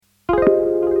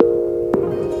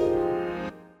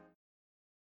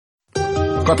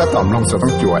ก็ถ้าตอมลงจะต้อ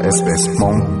งจั่ว SBS ม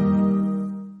ง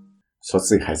สด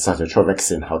สิให้ซาจะช่วยวัค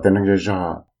ซีนเขาเต้นนั่งย่อ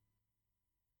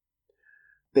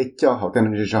ๆแต่เจ้าเขาเต้น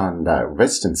นั่งย่อๆได้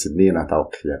Western Sydney นะเตา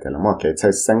เขียแต่ละมั่วเกใช้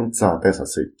เส้นจ่อแต่สด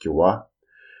สิจั่ว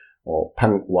โอ้พั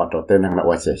งวัดตัวเต้นนั่งละ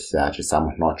ว่าเสียจะสาม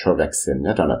ารถนอช่วยวัคซีนเ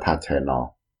นี่ยตอนนั้นท่าเธอนอ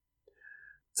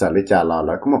จะลิจาลาแ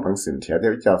ล้วก็มาพังสินเทียเดี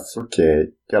ยวจะสุเก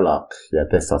จะหลอกเขีย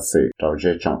แต่สดสิเราจ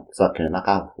ะจงจะเกนักเอ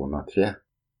าหูนอเทีย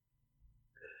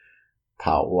ถ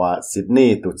ามว่าซิดนี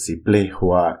ย์ตุสิเปลี่ยหั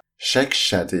วเช็คช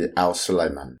าดีอัลสุไล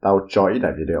มันเตาจอยได้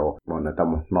วิดีโอมันตา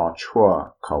มนอชัว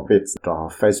เขาวิดต่อ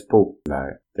Facebook นะ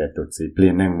แต่ตุสิเปลี่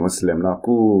ยนหนึ่งมุสลิมนะ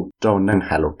กูเจ้าหนึ่ง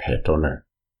ฮัลโหลเพจตัวหนึ่ง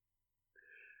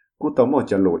กูต้องมา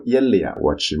จะรู้เยี่ยเหลี่ยว่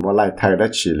าชิมว่าไล่ไทยได้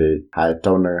ชิลีหายเจ้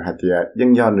าหนึ่งหายเดียยัง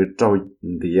ย้อนหรือเจ้า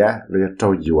เดียหรือเจ้า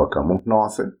อยู่กับมุกนอ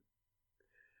สิ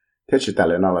เที่ยวชิตาเ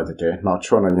ลยนะเราจะเกนอ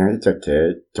ชัวนั้นยังจะเก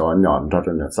จอหย่อนเราจ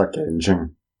ะเนี่ยสักเกนจริง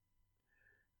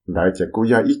ได้จะกู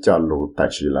อยากอีจะรู้แต่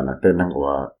ชีละนะเต้นนั่งว่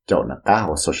าเจ้าหน้าก้าว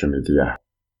โซเชียลมีเดีย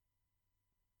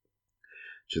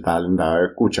ชิตาลินได้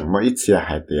กูจังมาอีเสียห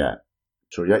ายเดีย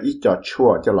主要一叫ชั่ว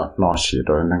จะหลอดนอสีโด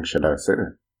ยนั่งเฉลยซื้อ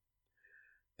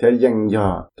เที่ยยังย่อ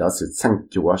จะสิสัง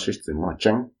จัวสิสิมอ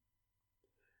จัง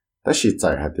แต่สิใจ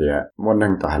หายเดียมันนั่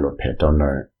งต่อให้หลุดเพจตัวห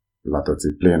นึ่งเราตัวจิ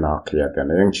เปลี่ยนออกเคลียร์แต่ใน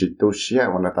ยังชิตุเชีย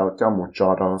วันนั้นเราเจ้ามุจอ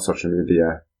เราโซเชียลมีเดีย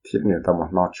ที่เนี่ยต้องมา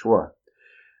นอชั่ว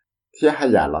ที่ให้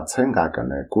ยาเราเช่นกัน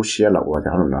เนี่ยกูเชียร์เราว่าจะ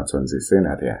หลุดนอจนสิซื้อเ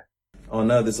นี่ยเดียI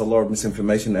know there's a lot of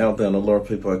misinformation out there and a lot of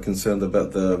people are concerned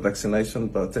about the vaccination,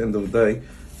 but at the end of the day,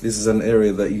 this is an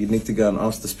area that you need to go and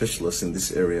ask the specialists in this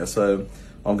area. So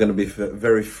I'm going to be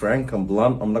very frank and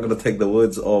blunt. I'm not going to take the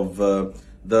words of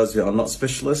those who are not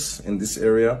specialists in this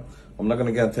area. I'm not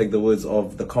going to go and take the words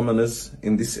of the commoners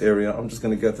in this area. I'm just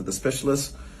going to go to the specialists.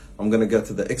 I'm going to go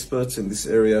to the experts in this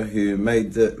area who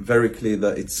made it very clear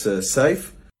that it's safe.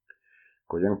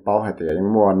 กูยังเป้าให้แต่ยัง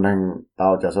มัวหนึ่งเตา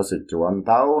จะสสิจวนเ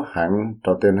ตาหัง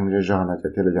ตัวเต้นทั้งย่อๆนะจะ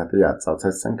ที่ระยะที่อยากจะใช้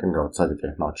เส้นกันเราจะเก็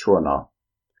บนอชั่วเนาะ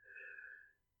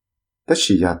แต่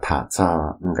ชียาถาจะ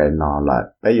ไงนอละ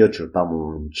ไปอยู่จุดตามุ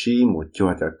นชีมุจว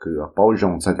จะเกือป้าย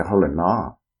งจะเขาเลยเนาะ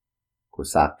กู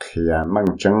สักเขียมั่ง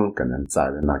จังกันนั่นใจ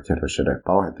เลยเนาะจะเราจะได้เ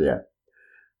ป้าให้แต่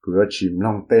กูชิมล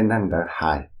งเต้นนั่งได้ห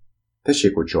ายแต่ชี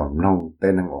กูจอมลงเต้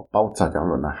นนั่งออกเป้าจะเขาเ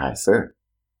ลยนะหายเสีย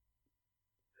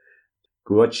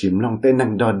กูชิมลงเต้นนั่ง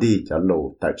ดอดีจะโหล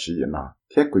แต่ชีเนาะ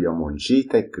แค่กูยังมุนชี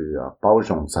แต่กูเป้าจ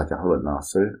งจะเขาเลยนะ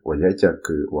ซื้อว่ายังจะ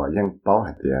กูว่ายังเป้าใ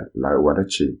ห้แต่เลยว่าได้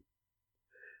ชี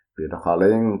vì đó họ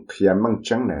lên khi mang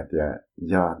chân này thì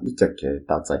giờ ít chắc cái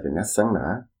tạo ra cái nhát sáng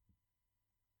nữa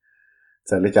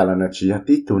giờ lấy cho là nó chỉ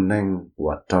tí tu nên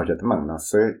và trò cho tấm bằng nó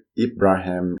sẽ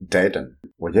Ibrahim Dayton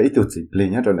và giờ ít tu chỉ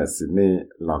lên nhá rồi là xin này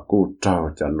là cú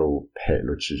trò cho lô hệ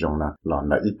lô chỉ dùng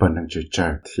là ít bên đang chơi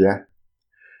chơi thế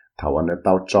thảo anh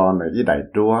tao cho này ít đại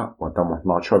đua và tao một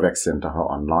nó cho vaccine cho họ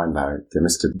online là cái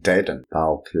Mr. Dayton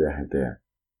tao kia hay thế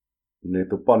nếu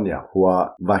tụi bọn nhà hoa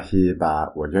và hi bà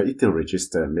và do ít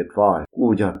register mệt voi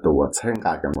u do tụi xem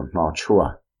cả cái một nó chua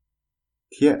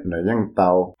thiết nếu những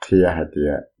tàu kia hay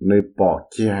tiệt nếu bỏ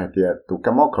kia hay tiệt tụi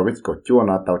cái món covid của chua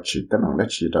nó tàu chỉ tới bằng đất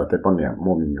chỉ tàu tới bọn nhà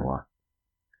mua mình hoa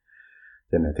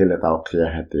cho nên thế là tàu kia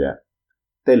hay tiệt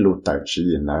tới lụt tài chỉ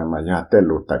là mà nhà tới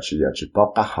lụt tài chỉ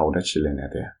bỏ cả hậu đất chỉ lên này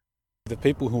tiệt. The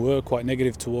people who were quite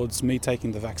negative towards me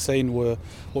taking the vaccine were,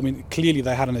 well, I mean, clearly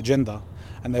they had an agenda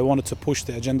and they wanted to push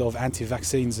the agenda of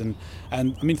anti-vaccines. And I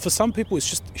mean, for some people, it's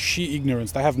just sheer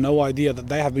ignorance. They have no idea that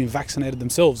they have been vaccinated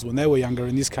themselves when they were younger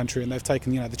in this country and they've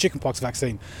taken, the chickenpox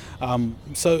vaccine.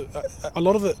 So a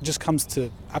lot of it just comes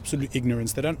to absolute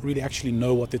ignorance. They don't really actually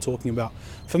know what they're talking about.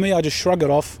 For me, I just shrug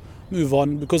it off, move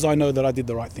on, because I know that I did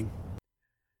the right thing.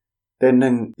 Tên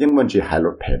nên những vấn đề hai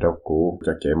luật hệ đâu cũ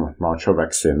cho kể một nó cho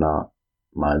vaccine nó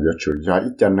mà giờ chủ yếu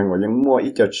ít cho nên những mua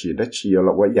ít cho chỉ đã chỉ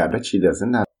là vậy giờ đã chỉ được thế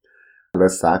nào là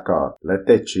xã có là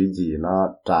tệ chỉ gì nó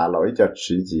trả lỗi cho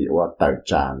chỉ gì và tự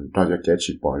tràn cho cái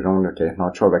chỉ bỏ rong cái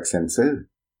nó cho vaccine xứ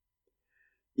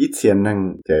ít tiền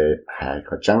nên cái hai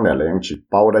có chẳng là những chỉ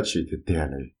bao đã chỉ thì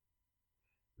tiền này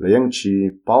là những chỉ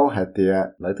bao hai tiền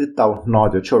là thứ tàu nó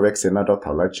cho vaccine nó đâu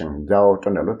thầu lại chừng giao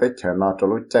cho nên lúc tết chờ nó cho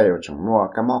lúc chạy ở chừng mua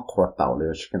cái móc khoa tàu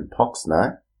là chickenpox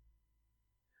nữa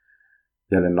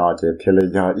giờ là nó chỉ theo là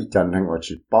do ít chân hơn ở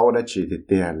chỉ bao đã chỉ thì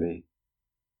tiền này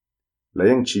là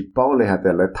những chỉ bao này hay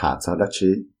là thả cho đã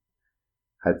chỉ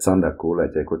hay chân đã cũ là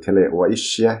chỉ có theo là ở ít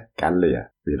xe cản liền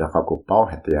vì đó họ cũng bao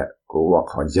hay tiền cũng hoặc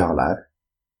họ giao lại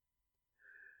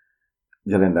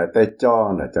giờ lên đại tay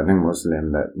cho là cho nên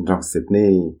Muslim là trong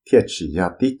Sydney thiết chỉ do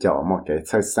tí cho một cái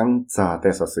sai sáng cho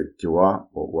tay sự sự chúa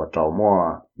của trâu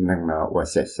mua nên là ở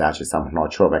sẽ chỉ xong nó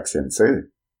cho vaccine xứ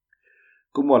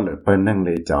cũng một lần bên năng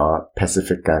lý cho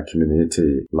Pacifica Community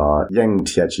là những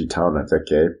thiết chỉ thao là cho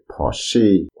cái phó sĩ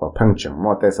và phân chứng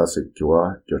một cái sự chúa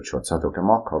cho tụi cái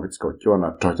mốc COVID của chúa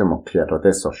nó cho một thiết đó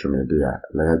cái social media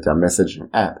là cho messaging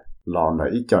app là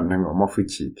ít cho năng ở một vị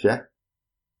trí thế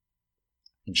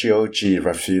Georgie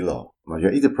Raffilo mà giờ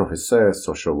ít professor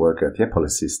social worker thế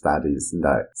policy studies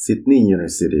tại Sydney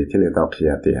University thế là tao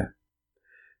kia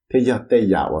thế giờ tây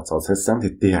giả và cho sẽ sáng thì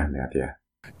tiền này thế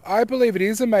I believe it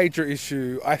is a major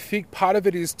issue. I think part of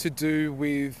it is to do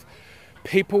with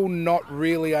people not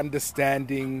really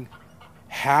understanding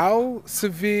how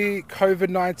severe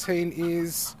COVID-19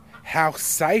 is, how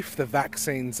safe the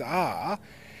vaccines are,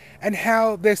 and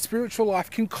how their spiritual life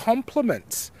can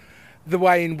complement the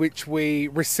way in which we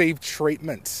receive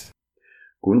treatment.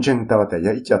 Cũng chẳng tao tại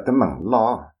giờ ít cho tấm bằng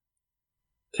lo.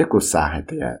 Thế cũng xa hay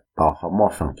thế, tao họ mua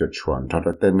phần cho chuẩn cho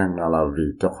đôi tên năng là vì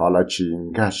cho họ là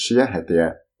chuyện gà xía hay thế.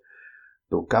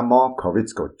 Tụ cá mò COVID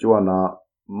của chúa nó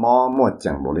mua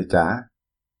chẳng bộ lý trả.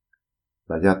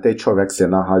 Là giờ tê cho vaccine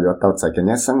nó họ giờ tao chạy cái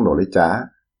nhé sáng bộ lý trả.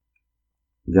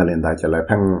 Giờ lên đây cho lại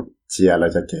phăng chia lại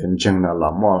cho cái chân nó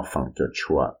là mua phần cho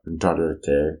chúa cho đôi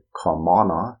cái khó mò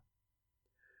nó.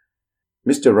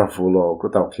 Mr. Raffulo của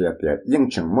tàu kia thì nhưng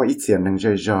chẳng mỗi ít tiền năng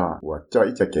chơi cho và cho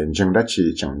ít cho cái chân đã chỉ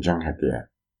chẳng chân hay thế.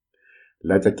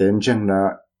 Lại cho cái chân nó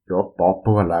có bỏ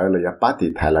bùa lại là ya bắt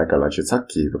thì thay lại cái là chỉ sắc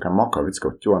kỳ của cái móc COVID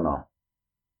của chúa nó.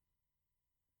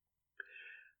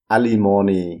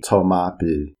 Alimony Thomas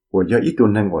bị 我要一度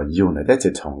能我用的在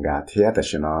这从家天的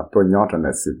是呢，多鸟着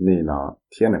呢是你呢，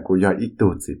天呢我要一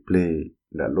度子 play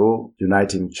了路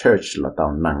Uniting Church 了到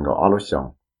能个阿路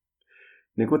上，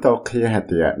你估到可以还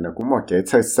的，你估莫给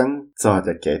菜生，早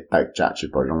就给大家去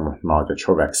保用，拿着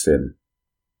出 vaccine，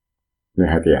 你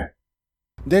还的。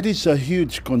 That is a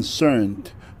huge concern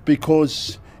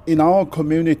because in our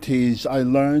communities I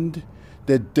learned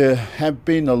that there have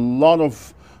been a lot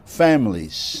of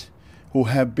families who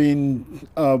have been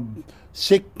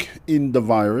sick in the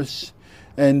virus,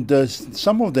 and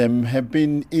some of them have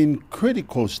been in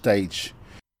critical stage.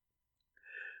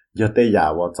 Giờ đây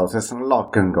giờ tôi早些生老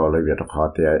更高了，越多好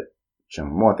的，整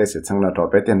么的是成了这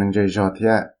边的能在热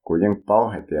天，古人包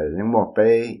还的，人么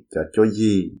被就注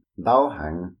意导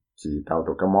航，知道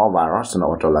到个么 virus 呢，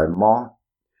我就来么，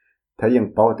他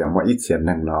人包的么以前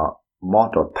能了，么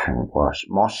就疼过，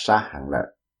么杀行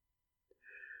了。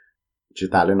 chỉ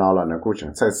ta lên nó là nó cũng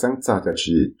chẳng sai sáng cho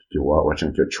chỉ我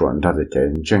整就chuẩn到这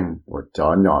个证我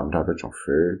找鸟到这种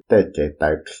事带给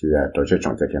带去啊到这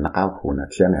种这个那高湖呢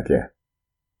天呢的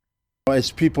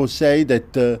As people say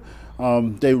that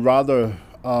they rather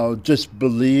just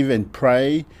believe and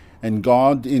pray and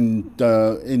God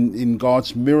in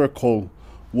God's miracle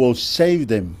will save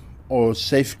them or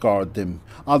safeguard them.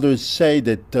 Others say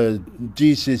that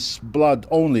Jesus' blood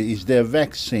only is their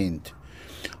vaccine.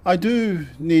 I do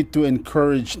need to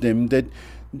encourage them that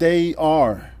they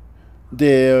are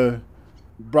their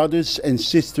brothers and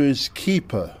sisters'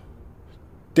 keeper.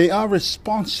 They are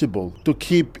responsible to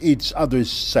keep each other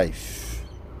safe.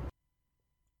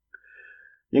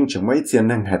 Nhưng chúng mấy tiền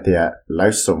năng hạt địa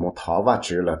lại số một thọ và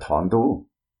chữ là thọ đủ.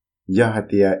 Giờ hạt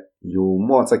địa dù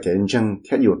mua ra cái chân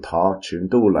theo dù thọ chuyển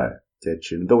đủ là chỉ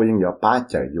chuyển đủ nhưng có 3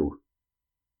 chữ dù.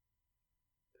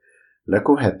 Lại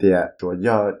cũng hạt địa chủ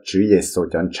yếu chữ Giêsu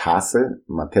cho trả sự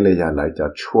mà thế là lại cho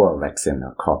chua vaccine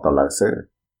khó tao lại sự.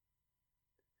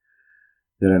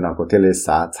 Giờ này nó có thể là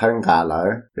xã参加了，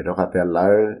比如话的了，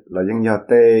了因要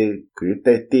对举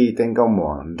对地等个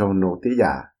么，中努的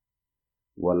呀。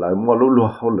我来么路路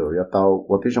好路要到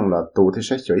我的种了，都的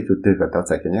是小一头对个到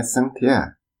在个人身体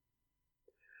啊。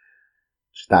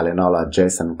是打来那了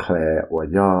Jason Clare， 我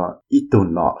要一度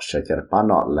那设计的把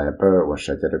那来不，我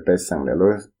设计的被生了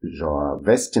了，说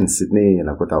Western Sydney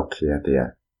那个到去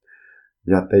的。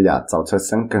 giờ tới giờ cháu sẽ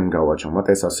sinh cần cầu và chúng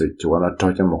ta sẽ sử dụng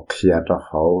nó cho một khi cho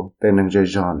hậu tên năng chơi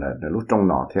giòn là lúc trong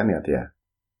nọ thế này thì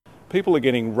People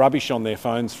are getting rubbish on their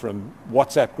phones from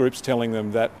WhatsApp groups telling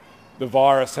them that the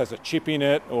virus has a chip in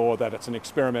it or that it's an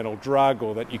experimental drug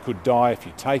or that you could die if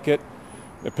you take it.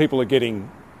 People are getting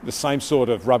the same sort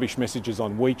of rubbish messages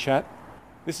on WeChat.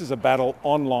 This is a battle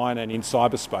online and in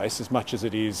cyberspace as much as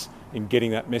it is in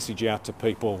getting that message out to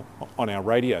people on our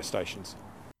radio stations.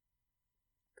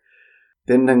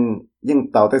 tên năng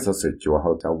nhưng tao tới sử dụng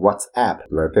hậu cho WhatsApp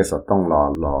rồi tới sử dụng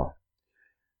lò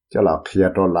cho là khi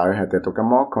cho lại hay tới cái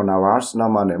món coronavirus nó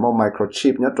mà nếu mà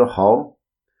microchip nhất cho hậu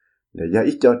để giờ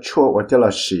ít cho chua và cho là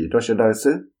xì đó sẽ đời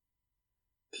xứ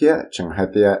thế chẳng hay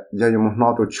tới giờ dùng một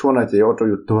nó tôi chua là chỉ ở cho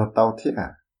tua tao thế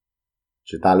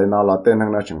chỉ ta lên nó là tên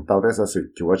năng nó chẳng tao tới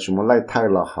sử dụng chỉ muốn lấy thay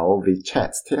là hậu WeChat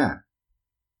thế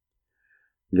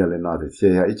giờ lên nói thì khi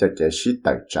ít cho cái shit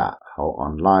tài trả hậu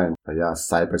online bây giờ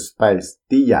cyberspace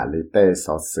tí giả lý tê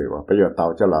sở sự và bây giờ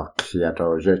tao cho là khi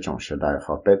rồi dễ trong时代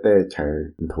họ bé tê chơi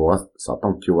thua sở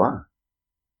tông chúa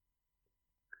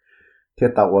thì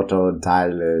tao ở chỗ đại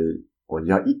เลย我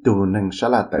要一度能下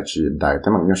来的是大他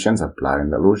们要选择不来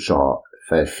的路上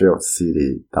Fairfield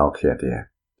City 到去的。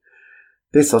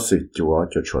这所水chúa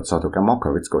就出走到个毛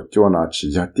口位个chúa呢，只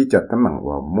要地脚他们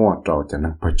我摸着就能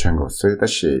不全个水的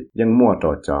是，因摸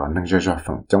着就能热热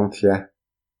风中天。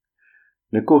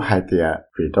你估还的，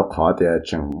为了考的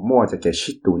正摸着个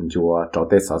是顿chúa，找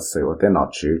的所水我的脑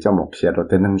子就目标到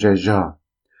的能热热。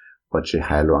我只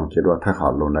还乱给我太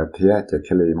好乱了天，就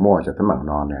去里摸着他们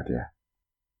那呢的。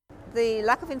The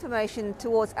lack of information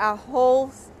towards our whole,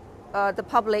 the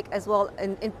public as well,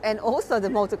 and also the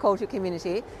multicultural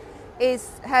community,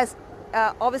 has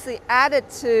obviously added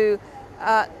to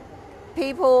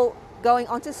people going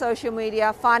onto social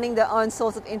media, finding their own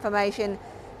source of information,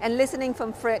 and listening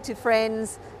to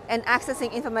friends, and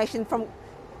accessing information from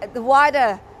the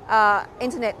wider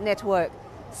internet network.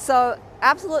 So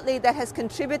absolutely, that has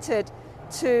contributed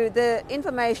to the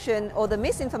information or the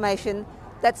misinformation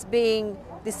that's being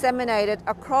disseminated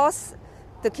across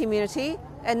the community,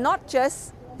 and not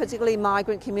just particularly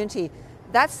migrant community.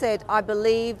 That said, I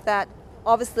believe that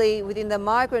obviously within the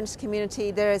migrant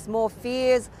community there is more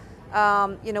fears.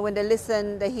 When they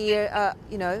listen, they hear,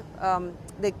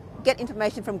 they get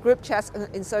information from group chats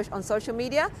on social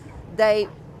media. They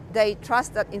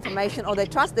trust that information, or they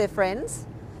trust their friends,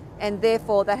 and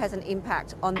therefore that has an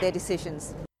impact on their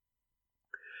decisions.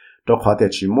 Trong họ để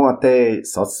chỉ mua tê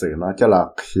sở sự nó cho là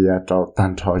khi trong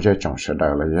tan thọ dễ trong sự đời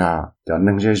là ya cho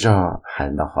nên dễ cho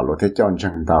hay là họ lo thế chọn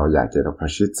chân đầu ya chỉ được phải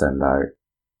shit chân lại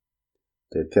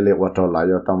để thiết lập trong lại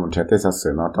cho tao muốn chơi tê sở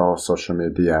sự nó trong social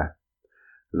media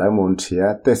lại muốn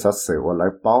chơi tê sở sự và lại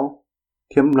báo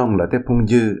thêm lòng là tê phong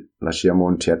dư là chỉ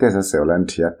muốn chơi tê sở sự lên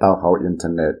chơi tao hậu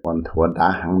internet còn thua đá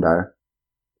hàng đó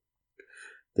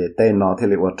để tên nó thì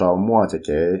liệu trong mua cho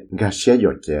cái xe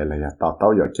dọc cái là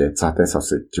tao dọc cái ra tới sau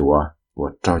sự chúa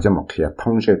và cho một khi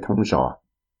thông rõ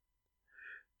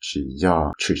chỉ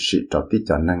do chỉ cho tí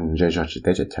cho năng dễ cho chỉ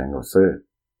tới cho thành ngũ sư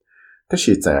thế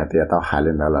thì giờ thì tao hai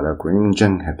lần là quyến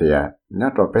dân hay thì nó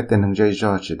cho bé tên năng dễ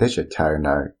cho chỉ tới cho thành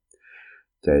này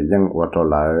chỉ nhưng và cho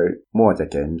lại mua cho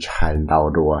cái chạy đầu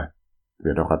đùa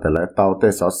vì đó có thể là tao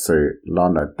tới sau sự lo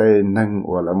là tên năng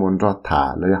và là muốn cho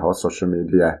thả lấy họ social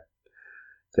media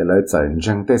chỉ lấy chân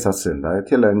chân để sao xử lấy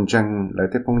thì lần chân lấy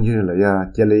thì phong như là ya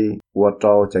chỉ lấy ô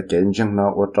tô cho cái chân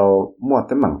nó ô tô mua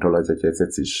tới mảng rồi lấy cho cái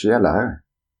gì xé lại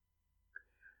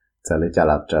chỉ lấy trả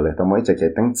lại tao mới cho cái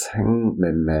tăng chân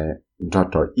mềm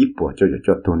cho ít bộ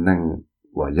cho tu năng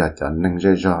và ya cho năng dễ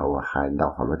và hai đầu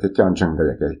họ lấy cái chân để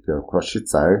cái khó xịt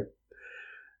giải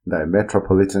đại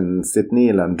metropolitan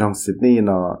Sydney là trong Sydney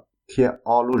nó thì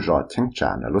ở lúc rõ chẳng trả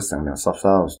là lúc sáng nào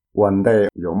sao one day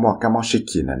có một cái món xịt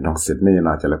này trong Sydney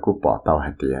là chỉ là cứ bỏ tàu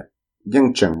hay tiệt nhưng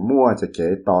chẳng mua cho cái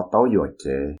tàu có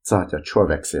cái cho chua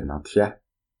vaccine nó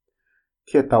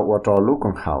thiệt tàu ở trong lúc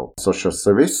còn học social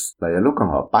service là lúc còn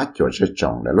học bắt chỗ cho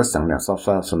chồng là lúc sáng nào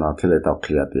sao nó thì là tàu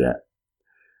kia tiệt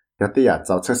cái tiệt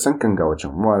cho chức sinh cần cầu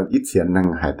chẳng mua ít tiền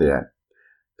năng hay tiệt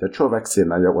cho chua vaccine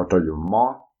là ở trong dùng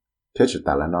mỏ thế chỉ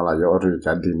ta là nó là ở trong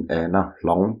cái DNA nó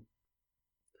long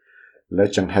lấy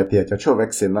chẳng hay thì cho chua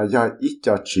vaccine nó do ít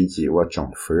cho chỉ và trong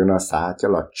phủ nó xả cho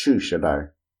là chữ sẽ đời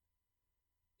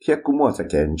thiết cũng mua cho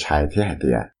cái chạy thế hay thì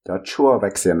cho chua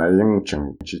vaccine nó nhưng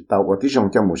chẳng chỉ tao có tí trong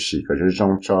cho một sĩ cái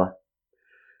trong cho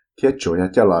thiết chủ yếu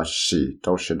cho là sĩ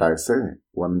trong sẽ đời sự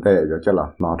vấn đề cho là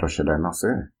nó trong sẽ đời nó sự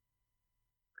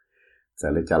giờ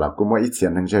lấy cho là cũng mua ít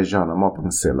tiền năng chơi cho nó mua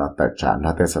bằng sự là tài sản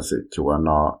nó tới sự chủ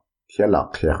nó thiết là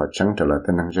khi họ chẳng trở lại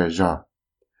tới năng chơi cho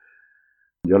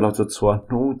giờเราจะชวน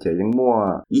นู้จะยังมั่ว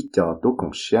อีจอตุก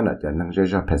งเชียนจะนั่งเจ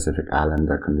อ Pacific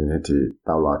Islander Community ต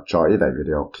ลอดจอยได้วิ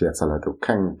ดีโอเคลียร์สลัดทุกค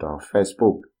รั้งต่อ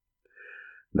Facebook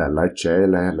แต่หลายเจ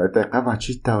เลยแต่ก็ว่า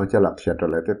ชิดเตาจะหลักเทียด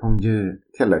เลยแต่พงยื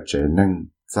ที่หลายเจนึง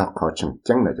จะขอ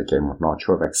จังเลยจะเก็บหมดนอช่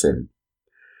วยวัคซีน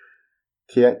เ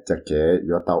ทียจะเก็บ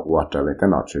ยอดเตาอวดเลยแต่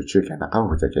นอชื่อแค่นั้นเ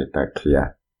ขาจะเก็บแต่เคลียร์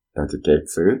เราจะเก็บ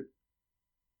ซื้อ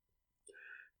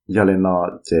giờ lên nó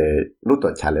chỉ lúc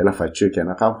tuổi trả lời là phải chịu cái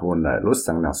nó khá hồn này lúc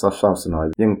sáng nào sau nó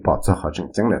nhưng bỏ cho họ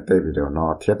chứng là đây video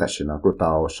nó thiết tại nó cũng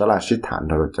tao sẽ là sĩ thản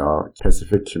rồi cho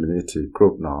Pacific Community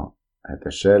Group nó hay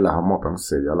là sẽ là họ một bằng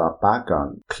sự giờ là ba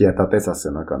còn khi tao tới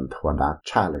sau nó còn thua đã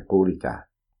trả lời cũ đi cả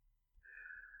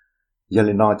giờ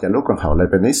lên nó chỉ lúc còn học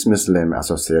Lebanese Muslim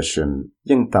Association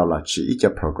nhưng tao là chỉ cho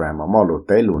program mà mua lụt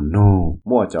tế lụt nô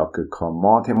mua cho cứ khó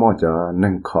mua thế mua cho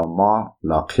nâng khó mua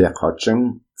là khi họ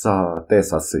chứng cho tế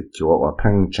sở sự chúa và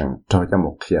phân chẳng cho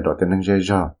một khi đó tên nâng dây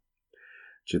do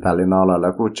chỉ ta lên nó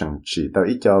là cũng chẳng chỉ tới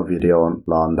ít cho video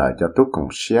lòn đại cho tôi cùng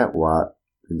share và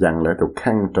dặn lại tụ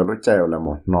khăn cho lúc chơi là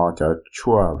một nó cho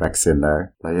chua vaccine này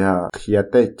là khi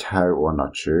tới chơi và nó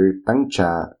chữ tăng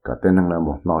trả có tên là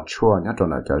một nó chua nhất trong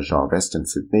là cho Western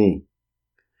Sydney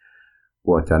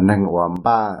và cho nên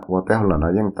ba và tới là nó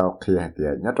ยังtao khi thì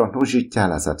nhất trong lúc chơi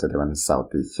là sao cho đến sau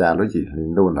thì chơi lúc gì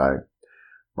liên luôn lại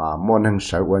mà muốn năng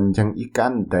sở quân dân ý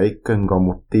can để cần có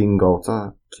một tiền gạo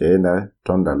cho kế nữa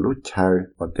trong là lúc chơi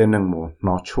và tên là một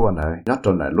nó chua này nhất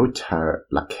trong là lúc chơi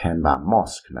là Canberra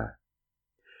Mosque này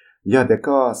giờ để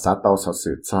có xã tàu sở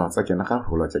sự cho cái nó khác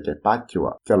hồ là cái bát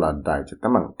chùa cho là đại cho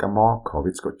tấm bằng cái mỏ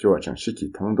COVID của chùa chẳng sĩ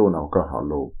kỳ thông đô nào có họ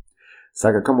lù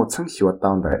sau cái có một chương trình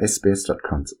down tại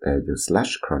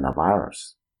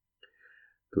sbs.com/coronavirus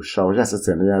tu sau ra sẽ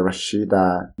dẫn ra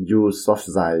Rashida Yusuf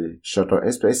Zai cho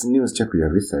SBS News cho quý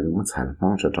vị sẽ muốn tham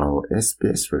mong cho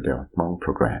SBS Radio mong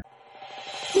program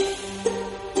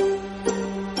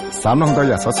Sám nông tôi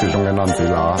sẽ sử dụng cái nón gì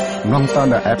là nông tao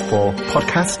là Apple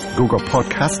Podcast, Google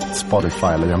Podcast,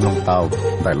 Spotify là nông tao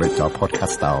đại lựa chọn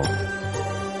podcast tao.